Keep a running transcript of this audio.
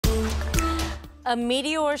A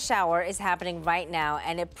meteor shower is happening right now,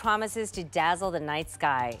 and it promises to dazzle the night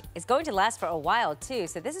sky. It's going to last for a while, too,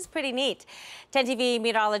 so this is pretty neat. 10 TV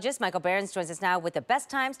meteorologist Michael Behrens joins us now with the best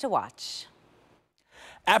times to watch.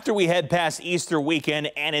 After we head past Easter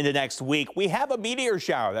weekend and into next week, we have a meteor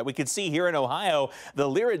shower that we can see here in Ohio, the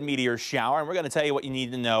Lyrid meteor shower, and we're going to tell you what you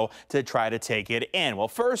need to know to try to take it in. Well,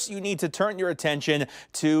 first, you need to turn your attention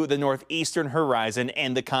to the northeastern horizon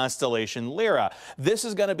and the constellation Lyra. This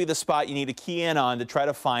is going to be the spot you need to key in on to try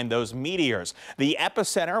to find those meteors. The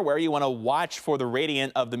epicenter, where you want to watch for the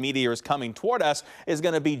radiant of the meteors coming toward us, is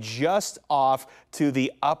going to be just off to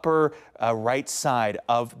the upper right side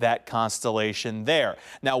of that constellation there.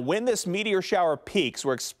 Now, when this meteor shower peaks,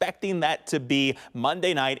 we're expecting that to be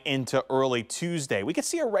Monday night into early Tuesday. We could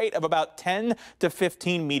see a rate of about 10 to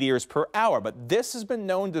 15 meteors per hour, but this has been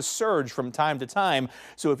known to surge from time to time.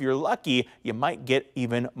 So if you're lucky, you might get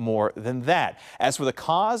even more than that. As for the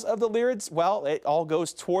cause of the Lyrids, well, it all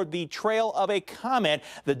goes toward the trail of a comet.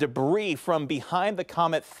 The debris from behind the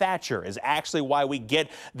comet Thatcher is actually why we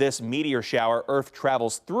get this meteor shower. Earth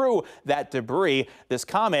travels through that debris. This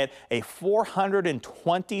comet, a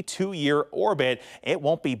 422-year orbit, it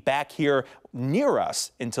won't be back here near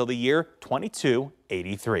us until the year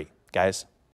 2283. Guys.